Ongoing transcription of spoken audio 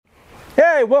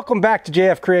Hey, welcome back to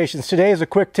JF Creations. Today is a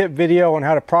quick tip video on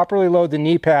how to properly load the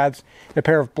knee pads in a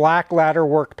pair of Blaklader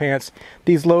work pants.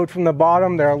 These load from the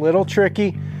bottom. They're a little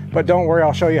tricky, but don't worry,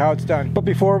 I'll show you how it's done. But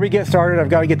before we get started, I've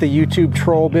got to get the YouTube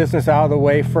troll business out of the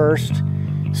way first.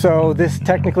 So this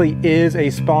technically is a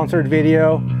sponsored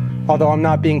video, although I'm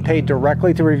not being paid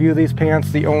directly to review these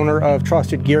pants. The owner of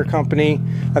Trusted Gear Company,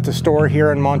 that's a store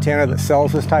here in Montana that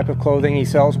sells this type of clothing. He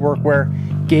sells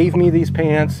workwear, gave me these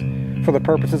pants for the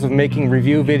purposes of making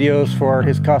review videos for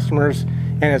his customers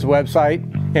and his website,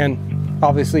 and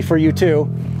obviously for you too.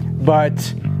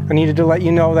 But I needed to let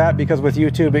you know that because with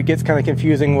YouTube it gets kind of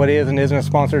confusing what is and isn't a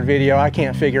sponsored video. I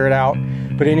can't figure it out.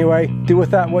 But anyway, do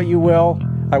with that what you will.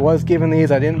 I was given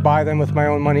these. I didn't buy them with my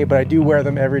own money, but I do wear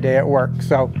them every day at work.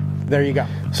 So there you go.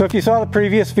 So if you saw the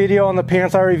previous video on the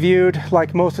pants I reviewed,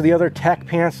 like most of the other tech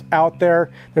pants out there,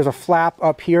 there's a flap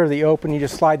up here that you open. You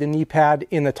just slide the knee pad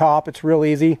in the top. It's real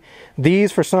easy.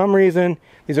 These, for some reason,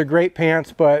 these are great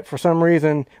pants, but for some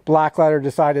reason, Blaklader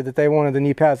decided that they wanted the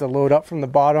knee pads to load up from the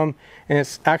bottom. And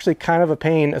it's actually kind of a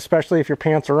pain, especially if your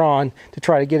pants are on, to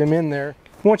try to get them in there.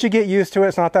 Once you get used to it,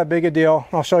 it's not that big a deal.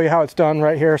 I'll show you how it's done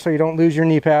right here so you don't lose your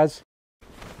knee pads.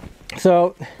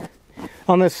 So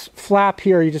on this flap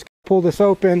here, you just pull this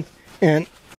open, and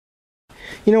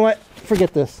you know what?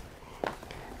 Forget this.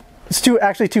 It's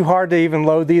actually too hard to even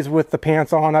load these with the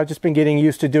pants on. I've just been getting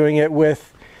used to doing it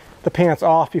with the pants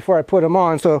off before I put them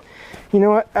on. So you know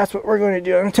what? That's what we're going to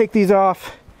do. I'm going to take these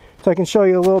off so I can show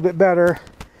you a little bit better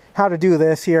how to do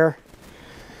this here.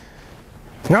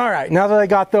 All right, now that I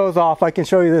got those off, I can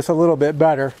show you this a little bit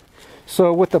better.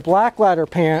 So with the Blaklader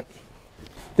pant,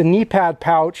 the knee pad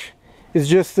pouch is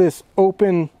just this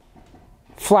open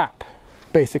flap,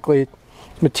 basically,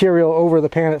 material over the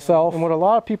pant itself. And what a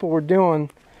lot of people were doing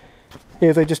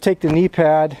is they just take the knee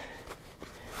pad,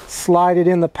 slide it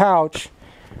in the pouch,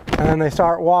 and then they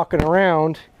start walking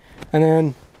around, and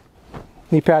then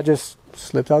knee pad just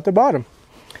slips out the bottom.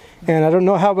 And I don't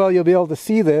know how well you'll be able to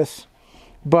see this,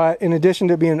 but in addition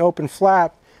to being an open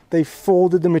flap, they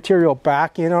folded the material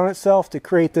back in on itself to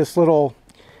create this little,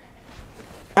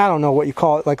 I don't know what you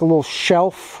call it, like a little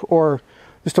shelf or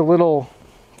just a little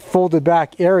folded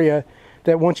back area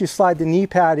that once you slide the knee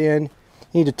pad in,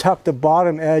 you need to tuck the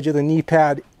bottom edge of the knee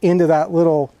pad into that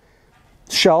little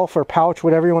shelf or pouch,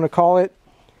 whatever you want to call it,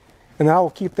 and that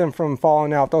will keep them from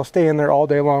falling out. They'll stay in there all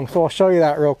day long. So I'll show you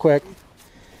that real quick.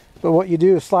 But what you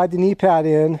do is slide the knee pad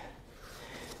in,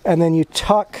 and then you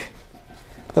tuck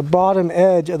the bottom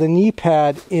edge of the knee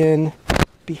pad in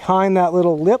behind that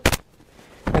little lip,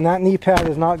 and that knee pad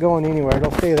is not going anywhere.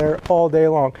 It'll stay there all day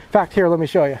long. In fact, here, let me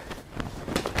show you.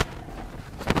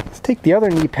 Let's take the other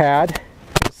knee pad,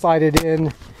 slide it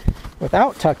in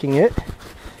without tucking it,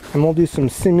 and we'll do some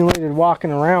simulated walking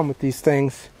around with these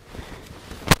things.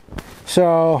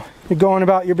 So you're going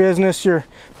about your business, you're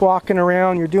walking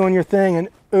around, you're doing your thing, and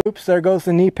oops, there goes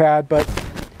the knee pad, but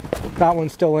that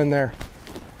one's still in there.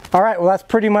 All right, well, that's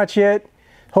pretty much it.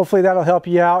 Hopefully that'll help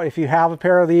you out if you have a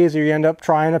pair of these or you end up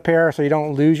trying a pair so you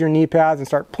don't lose your knee pads and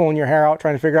start pulling your hair out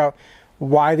trying to figure out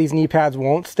why these knee pads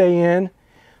won't stay in.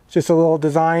 It's just a little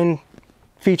design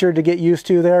feature to get used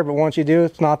to there, but once you do,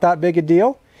 it's not that big a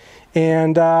deal.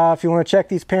 And if you want to check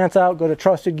these pants out, go to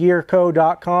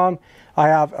trustedgearco.com. I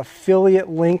have affiliate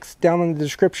links down in the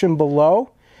description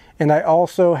below, and I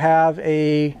also have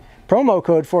a promo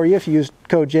code for you. If you use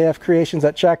code JF Creations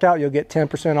at checkout, you'll get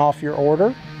 10% off your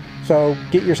order. So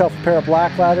get yourself a pair of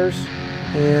Blakladers,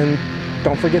 and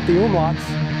don't forget the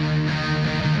umlauts.